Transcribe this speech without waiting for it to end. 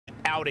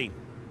outing.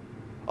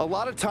 A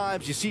lot of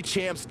times you see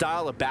champs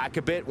dial it back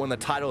a bit when the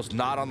title's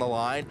not on the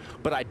line,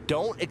 but I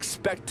don't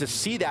expect to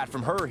see that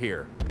from her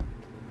here.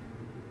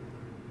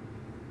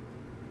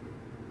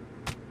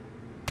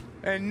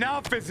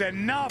 Enough is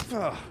enough.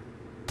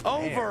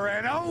 Over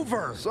and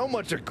over. So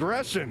much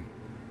aggression.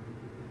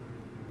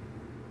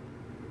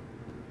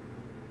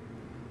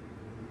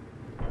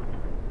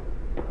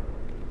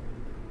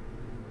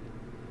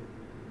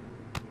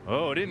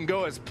 Oh, it didn't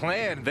go as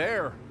planned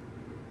there.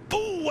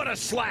 Ooh, what a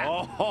slap.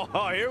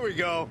 Oh, here we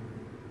go.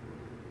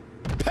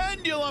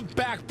 Pendulum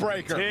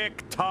backbreaker.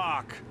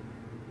 Tick-tock.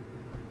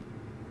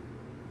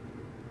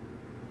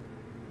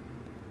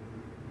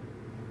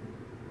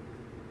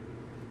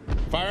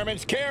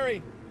 Fireman's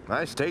carry.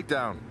 Nice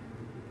takedown.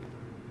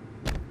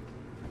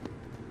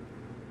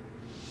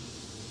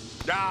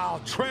 Now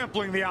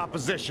trampling the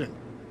opposition.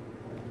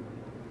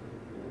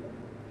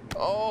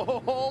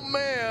 Oh,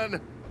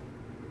 man.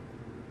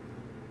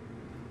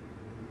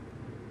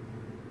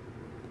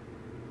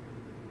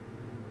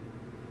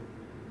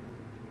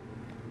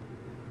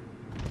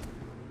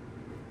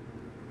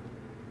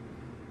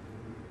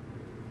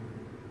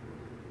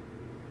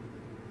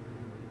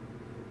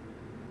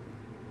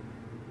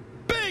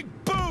 Big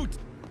boot.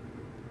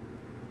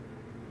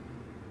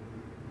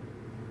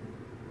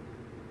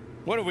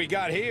 What do we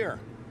got here?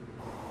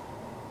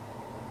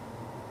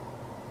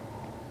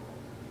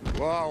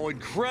 Wow,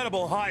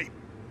 incredible height.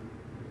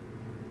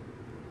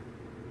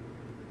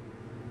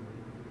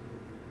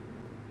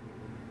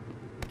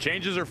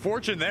 Changes her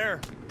fortune there,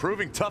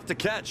 proving tough to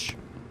catch.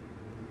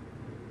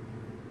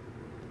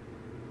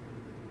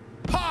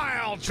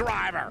 Pile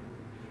driver.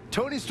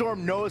 Toni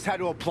Storm knows how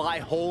to apply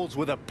holds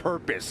with a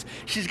purpose.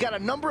 She's got a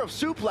number of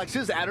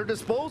suplexes at her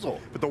disposal.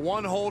 But the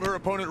one hold her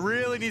opponent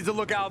really needs to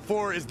look out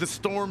for is the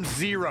Storm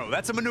Zero.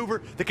 That's a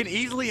maneuver that can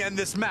easily end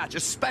this match,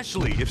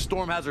 especially if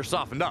Storm has her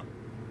softened up.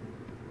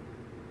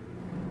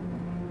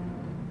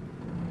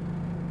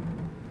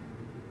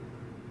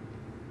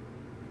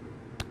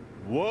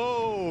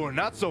 Whoa,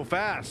 not so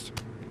fast.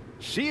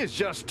 She is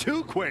just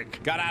too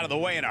quick. Got out of the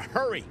way in a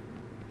hurry.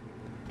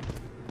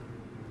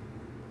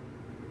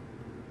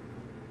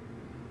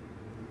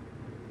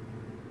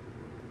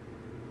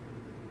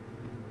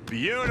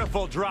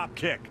 Beautiful drop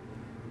kick.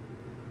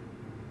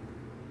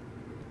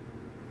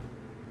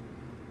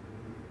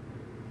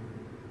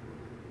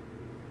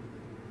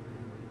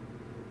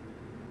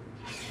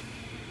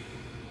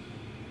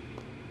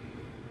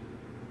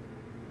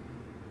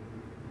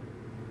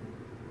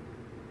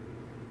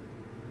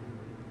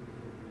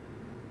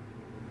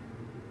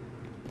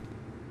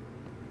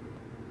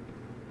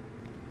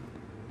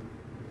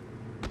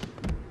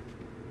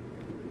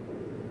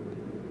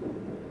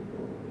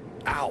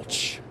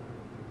 Ouch.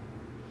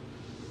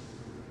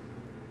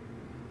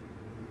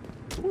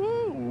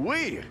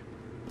 Woo-wee.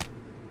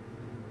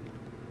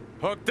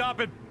 Hooked up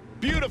and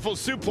Beautiful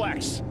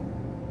suplex.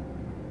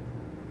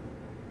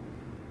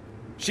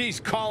 She's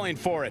calling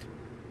for it.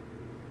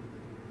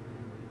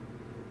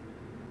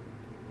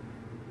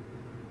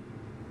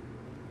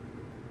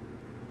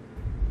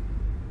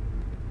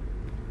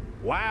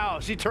 Wow,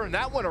 she turned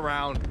that one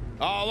around.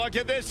 Oh, look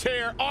at this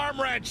here.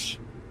 Arm wrench.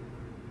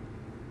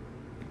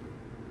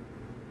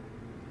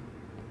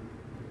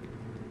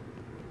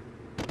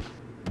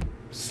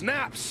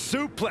 Snap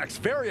suplex,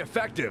 very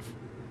effective.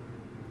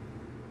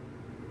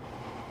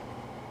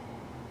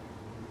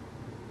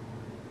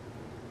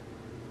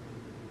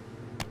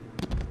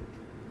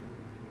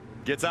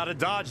 gets out of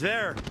dodge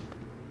there.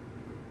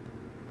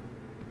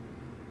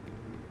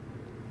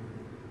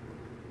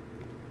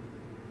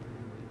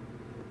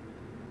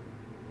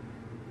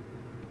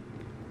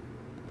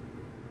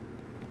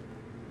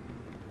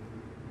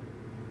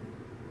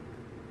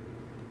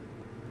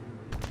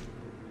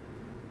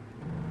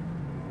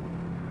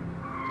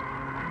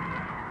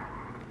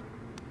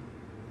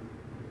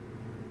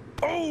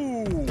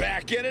 Oh,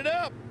 backing it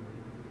up.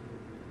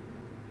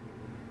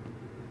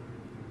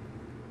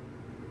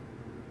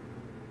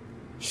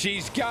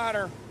 She's got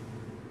her.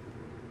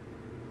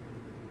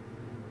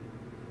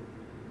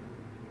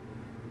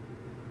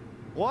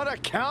 What a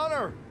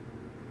counter.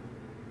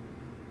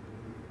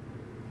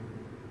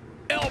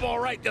 Elbow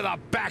right to the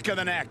back of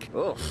the neck.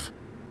 Oof.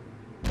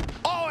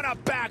 Oh, and a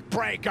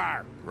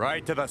backbreaker.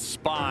 Right to the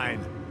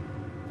spine.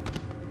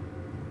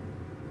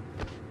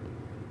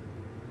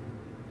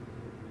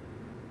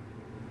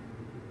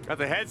 Got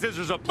the head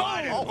scissors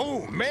applied.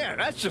 Oh, man,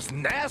 that's just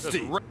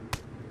nasty.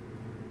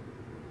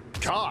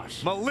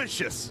 Gosh.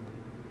 Malicious.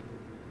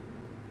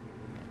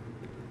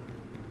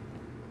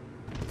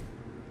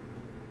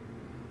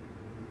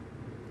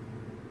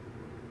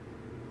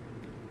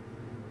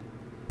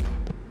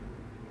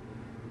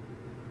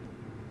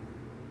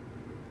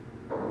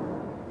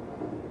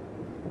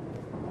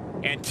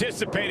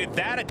 Anticipated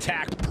that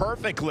attack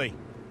perfectly.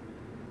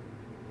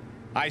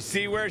 I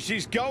see where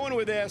she's going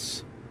with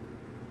this.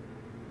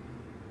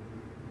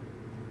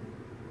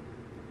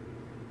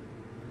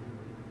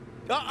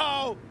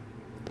 Uh-oh.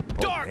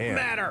 Dark man.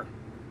 matter.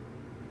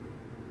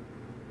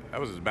 That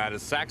was as bad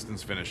as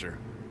Saxton's finisher.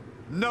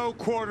 No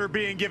quarter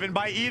being given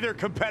by either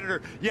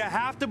competitor. You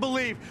have to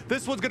believe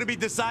this one's going to be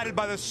decided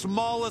by the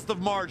smallest of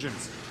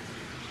margins.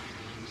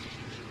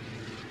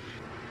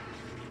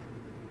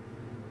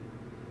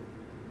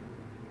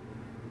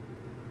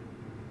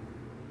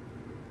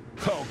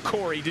 Oh,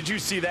 Corey, did you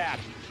see that?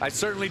 I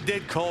certainly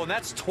did, Cole, and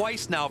that's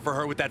twice now for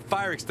her with that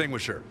fire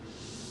extinguisher.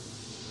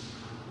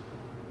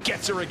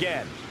 Gets her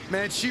again.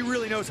 Man, she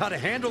really knows how to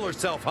handle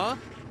herself, huh?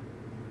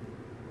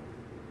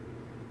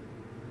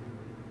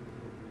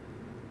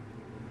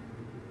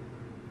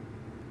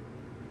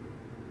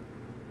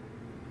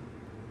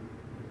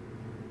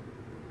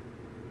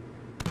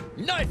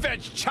 Knife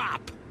edge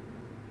chop.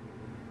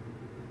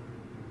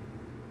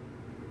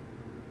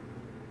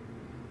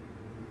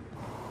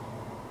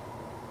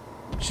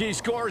 She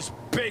scores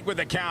big with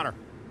the counter.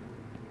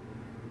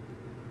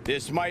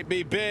 This might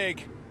be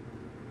big.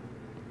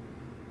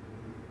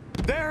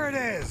 There it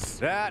is.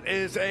 That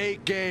is a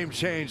game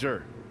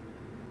changer.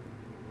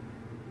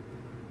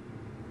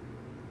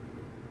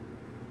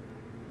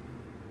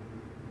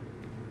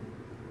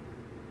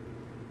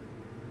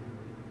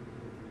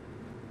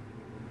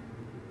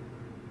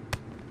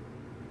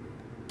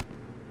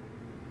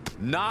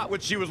 Not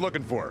what she was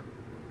looking for.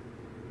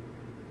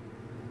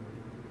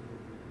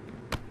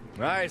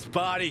 Nice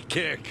body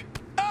kick.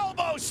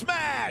 Elbow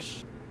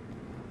smash.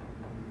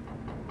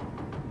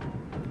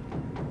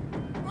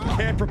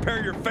 Can't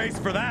prepare your face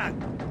for that.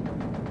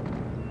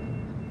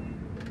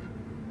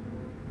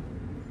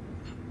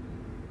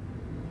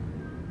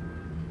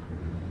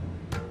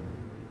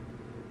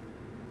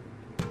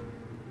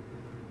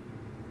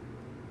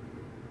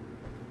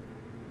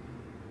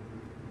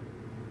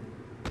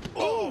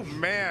 Oh,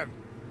 man.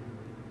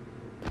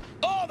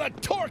 Oh, the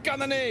torque on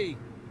the knee.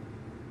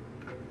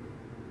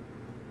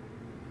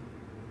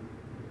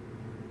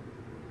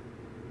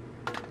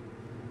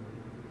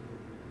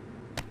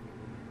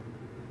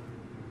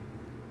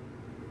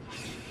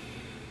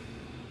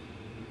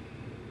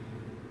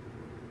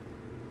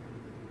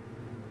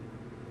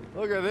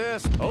 Look at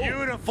this. Oh,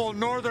 Beautiful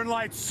Northern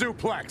Lights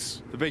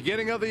suplex. the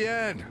beginning of the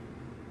end.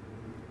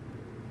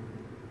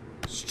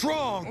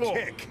 Strong Oh,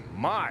 kick.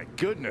 my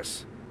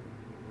goodness.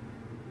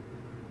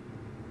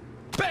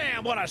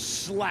 Bam, what a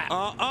slap.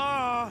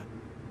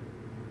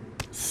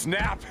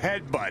 Snap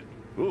headbutt.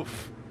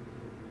 Oof.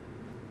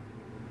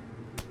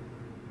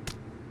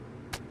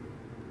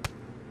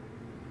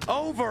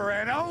 Over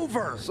and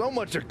over. So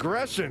much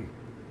aggression.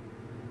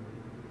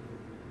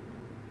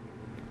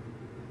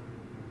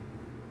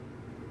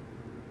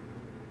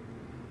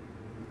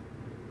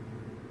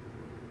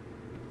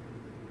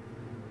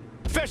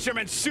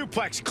 Fisherman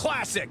suplex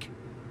classic.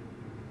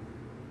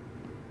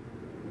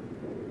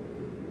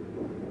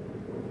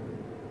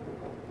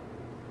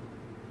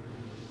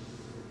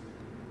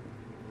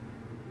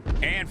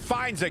 And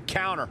finds a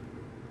counter.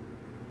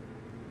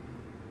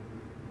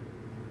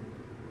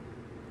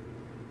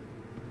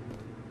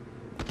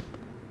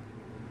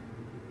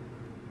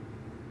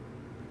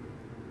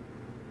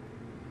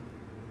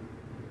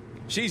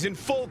 She's in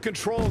full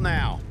control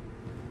now.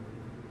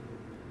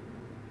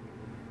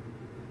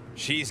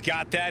 She's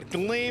got that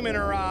gleam in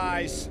her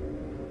eyes.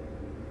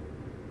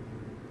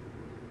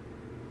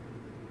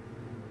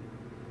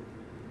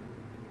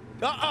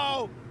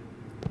 Uh-oh!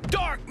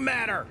 Dark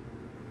matter!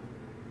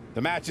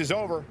 The match is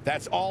over.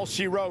 That's all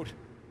she wrote.